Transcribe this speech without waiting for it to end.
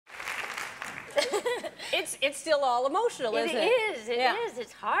it's still all emotional, isn't it? It is.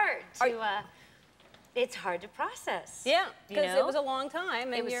 It's hard to. It's hard to process. Yeah, because it was a long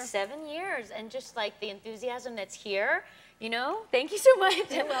time. And it was 7 years, and just like the enthusiasm that's here, you know. Thank you so much.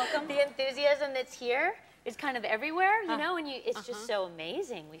 You're welcome. The enthusiasm that's here is kind of everywhere, you know, and it's just so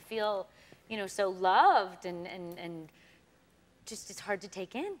amazing. We feel, you know, so loved and just it's hard to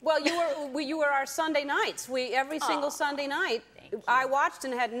take in. Well, you were our Sunday nights. Every single Sunday night. I watched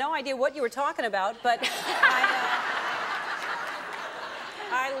and had no idea what you were talking about, but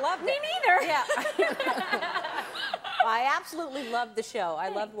I loved it. Me neither. Yeah. I absolutely loved the show. I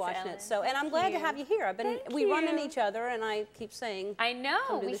loved watching it. So, and I'm glad to have you here. We run into each other, and I keep saying. I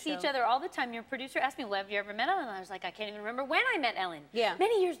know. We see each other all the time. Your producer asked me, "Well, have you ever met Ellen?" And I was like, I can't even remember when I met Ellen. Yeah.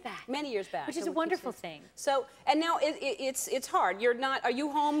 Many years back. Many years back. Which is a wonderful thing. So, and now it's hard. You're not. Are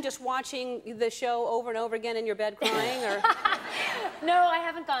you home just watching the show over and over again in your bed crying, or? No, I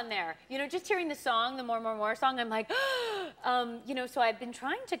haven't gone there. You know, just hearing the song, the More song, I'm like, you know. So I've been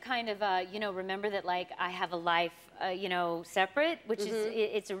trying to kind of, you know, remember that like I have a life. You know, separate, which is,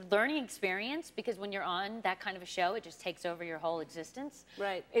 it's a learning experience, because when you're on that kind of a show, it just takes over your whole existence.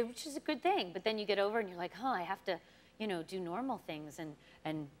 Right. Which is a good thing. But then you get over and you're like, I have to, you know, do normal things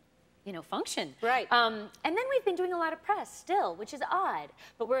and you know, function. Right. And then we've been doing a lot of press still, which is odd.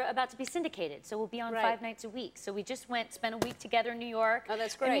 But we're about to be syndicated, so we'll be on 5 nights a week. So we just spent a week together in New York. Oh,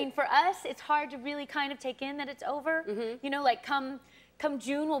 that's great. I mean, for us, it's hard to really kind of take in that it's over. You know, like come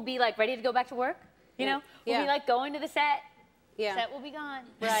June, we'll be like ready to go back to work. You know, we'll be like going to the set. Yeah. Set will be gone.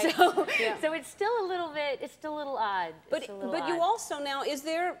 Right. So, so it's still a little bit. It's still a little odd. But you also now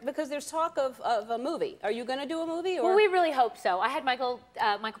because there's talk of a movie. Are you going to do a movie? Or? Well, we really hope so. I had Michael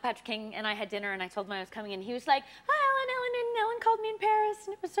Patrick King and I had dinner, and I told him I was coming in. He was like, "Hi, Ellen called me in Paris,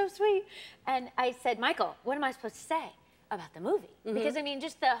 and it was so sweet." And I said, "Michael, what am I supposed to say about the movie?" Because I mean,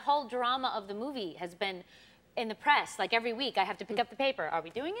 just the whole drama of the movie has been in the press. Like every week I have to pick up the paper. Are we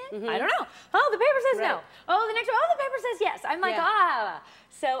doing it? I don't know. Oh, the paper says no. Oh, the next one. Oh, the paper says yes. I'm like,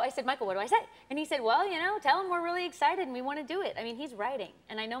 So I said, "Michael, what do I say?" And he said, "Well, you know, tell him we're really excited and we want to do it." I mean, he's writing,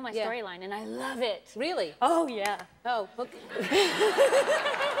 and I know my storyline, and I love it. Really? Oh, yeah. Oh, okay.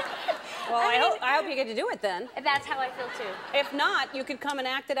 Well, I hope you get to do it then. That's how I feel too. If not, you could come and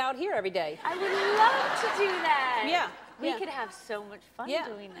act it out here every day. I would love to do that. Yeah. We could have so much fun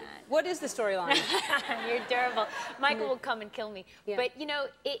doing that. What is the storyline? You're terrible. Michael will come and kill me. Yeah. But, you know,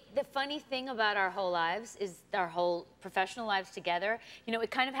 the funny thing about our whole lives is our whole professional lives together, you know,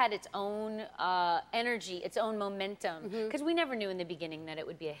 it kind of had its own energy, its own momentum. Because we never knew in the beginning that it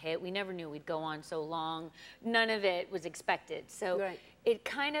would be a hit. We never knew we'd go on so long. None of it was expected. So it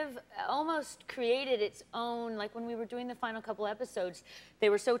kind of almost created its own, like when we were doing the final couple episodes, they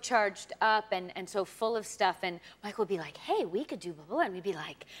were so charged up and so full of stuff, and Michael would be like, "Hey, we could do blah, blah," and we'd be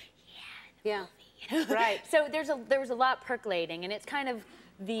like, "Yeah, movie," you know? Right. So there was a lot percolating, and it's kind of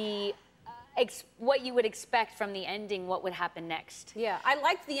the what you would expect from the ending, what would happen next. Yeah, I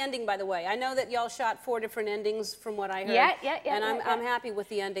liked the ending, by the way. I know that y'all shot 4 different endings from what I heard. Yeah. And I'm happy with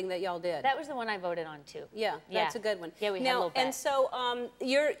the ending that y'all did. That was the one I voted on, too. Yeah, that's a good one. Yeah, we had a little bet. And so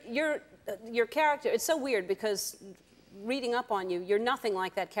your character, it's so weird because reading up on you, you're nothing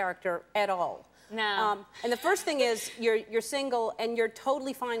like that character at all. No. And the first thing is you're single, and you're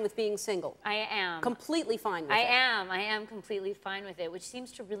totally fine with being single. I am. Completely fine with it. I am completely fine with it, which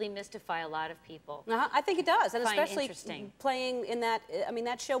seems to really mystify a lot of people. I think it does, and especially playing in that. I mean,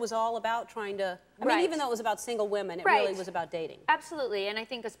 that show was all about trying to. I mean, even though it was about single women, it really was about dating. Absolutely, and I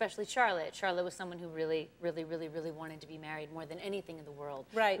think especially Charlotte. Charlotte was someone who really wanted to be married more than anything in the world.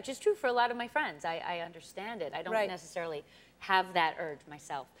 Right. Which is true for a lot of my friends. I understand it. I don't necessarily have that urge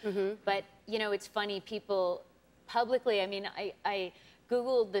myself. But, you know, it's funny, people publicly, I mean, I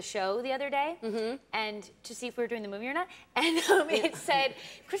Googled the show the other day and to see if we were doing the movie or not, and it said,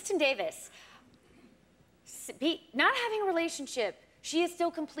 Kristin Davis, not having a relationship, she is still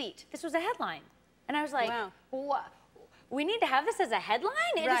complete. This was a headline. And I was like, wow. We need to have this as a headline?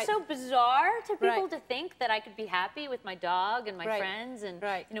 It is so bizarre to people to think that I could be happy with my dog and my friends and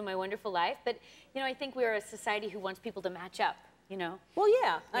you know, my wonderful life. But you know, I think we're a society who wants people to match up. You know. Well,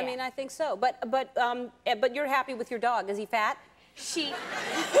 yeah. I mean, I think so. But you're happy with your dog? Is he fat? She used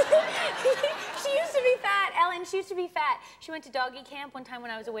to be fat, Ellen. She used to be fat. She went to doggy camp one time when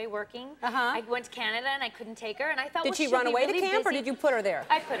I was away working. I went to Canada and I couldn't take her, and I thought, did she run away to camp, or did you put her there?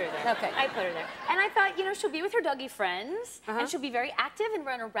 I put her there. Okay. I put her there, and I thought, you know, she'll be with her doggy friends, and she'll be very active and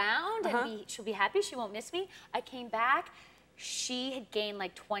run around, and she'll be happy. She won't miss me. I came back. she had gained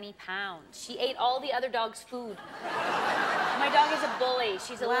like 20 pounds. She ate all the other dogs' food. My dog is a bully.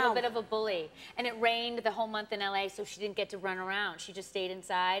 She's a little bit of a bully. And it rained the whole month in LA, so she didn't get to run around. She just stayed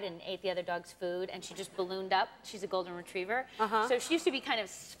inside and ate the other dog's food, and she just ballooned up. She's a golden retriever. So she used to be kind of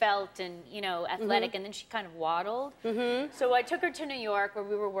svelte and, you know, athletic, and then she kind of waddled. So I took her to New York where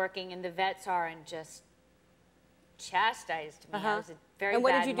we were working, and the vet saw her and just chastised me. I was a very bad mommy. And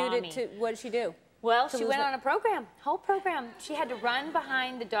what did you do what did she do? Well, she went on a program, whole program. She had to run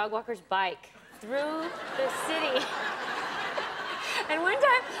behind the dog walker's bike through the city. And one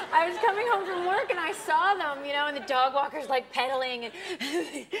time, I was coming home from work and I saw them, you know, and the dog walker's like pedaling and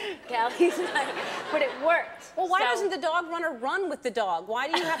Callie's like, but it worked. Well, why doesn't the dog runner run with the dog? Why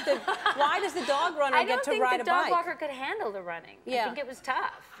do you have to, why does the dog runner get to ride a bike? I don't think the dog walker could handle the running. I think it was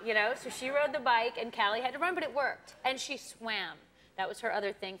tough, you know, so she rode the bike and Callie had to run, but it worked. And she swam. That was her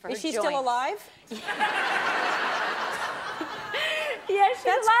other thing for her joints. Is she still alive? Yeah, she's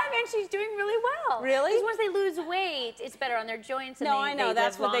alive and she's doing really well. Really? Because once they lose weight, it's better on their joints and I know.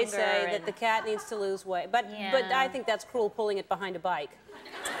 That's what they say, that the cat needs to lose weight. But I think that's cruel, pulling it behind a bike.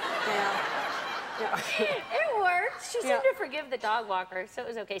 It worked. She seemed to forgive the dog walker, so it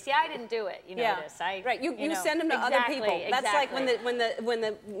was okay. See, I didn't do it. You notice. You send them to other people. That's like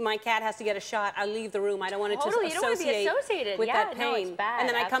when my cat has to get a shot, I leave the room. I don't want it to you don't want to be associated with that pain. No, it's bad. And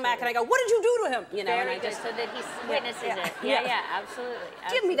then I come back and I go, what did you do to him? You know, Very good, so that he witnesses it. Yeah, absolutely.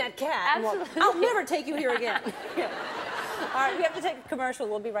 Give me that cat. Absolutely. I'll never take you here again. All right, we have to take a commercial.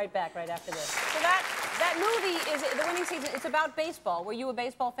 We'll be right back right after this. So that movie is the winning season. It's about baseball. Were you a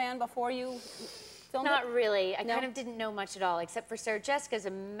baseball fan before you filmed it? Not really. I kind of didn't know much at all, except for Sarah Jessica's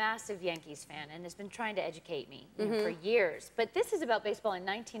a massive Yankees fan and has been trying to educate me for years. But this is about baseball in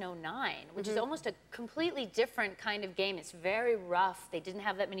 1909, which is almost a completely different kind of game. It's very rough. They didn't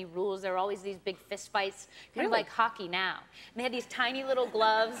have that many rules. There were always these big fist fights, kind of like hockey now. And they had these tiny little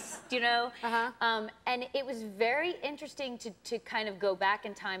gloves, you know? And it was very interesting to kind of go back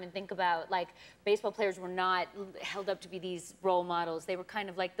in time and think about, like, baseball players were not held up to be these role models. They were kind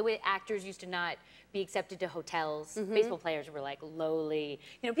of like the way actors used to not be accepted to hotels. Baseball players were like lowly.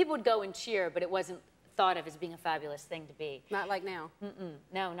 You know, people would go and cheer, but it wasn't thought of as being a fabulous thing to be. Not like now.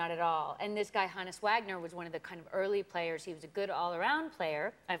 No, not at all. And this guy, Hannes Wagner, was one of the kind of early players. He was a good all-around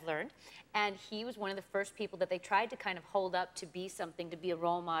player, I've learned. And he was one of the first people that they tried to kind of hold up to be something, to be a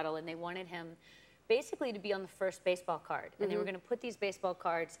role model, and they wanted him basically to be on the first baseball card. And they were going to put these baseball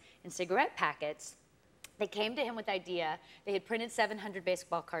cards in cigarette packets. They came to him with the idea. They had printed 700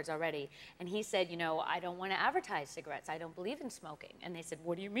 baseball cards already. And he said, you know, I don't want to advertise cigarettes. I don't believe in smoking. And they said,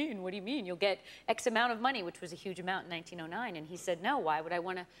 what do you mean? What do you mean? You'll get X amount of money, which was a huge amount in 1909. And he said, no, why would I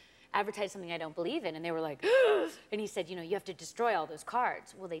want to advertise something I don't believe in? And they were like, and he said, you know, you have to destroy all those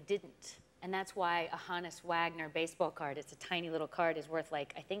cards. Well, they didn't. And that's why a Hannes Wagner baseball card, it's a tiny little card, is worth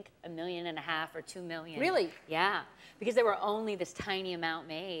like, I think, $1.5 million or $2 million. Really? Yeah, because there were only this tiny amount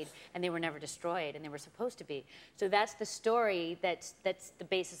made, and they were never destroyed, and they were supposed to be. So that's the story that's the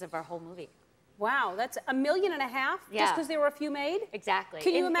basis of our whole movie. Wow, that's $1.5 million just because there were a few made? Exactly.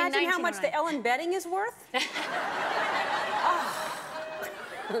 Can you imagine how much the Ellen betting is worth?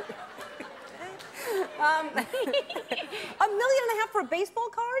 $1.5 million for a baseball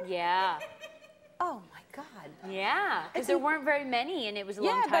card? Yeah. Oh my God. Yeah, because there weren't very many, and it was a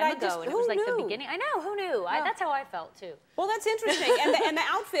long time ago, and it was like the beginning. I know, who knew? That's how I felt too. Well, that's interesting, and the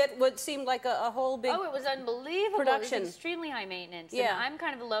outfit seemed like a whole big it was unbelievable. Production. It was extremely high maintenance. Yeah. And I'm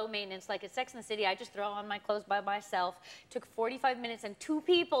kind of a low maintenance. Like at Sex and the City, I just throw on my clothes by myself. It took 45 minutes and 2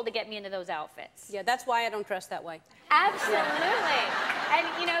 people to get me into those outfits. Yeah, that's why I don't dress that way. Absolutely. And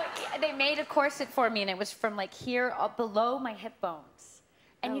you know, they made a corset for me, and it was from like here up below my hip bones.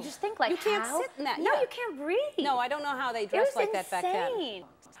 And you just think, like, you can't sit in that. No, you can't breathe. No, I don't know how they dressed like that back then. Insane.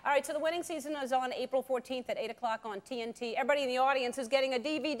 All right, so the winning season is on April 14th at 8 o'clock on TNT. Everybody in the audience is getting a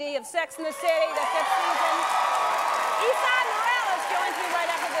DVD of Sex and the City, the 5th season. East Side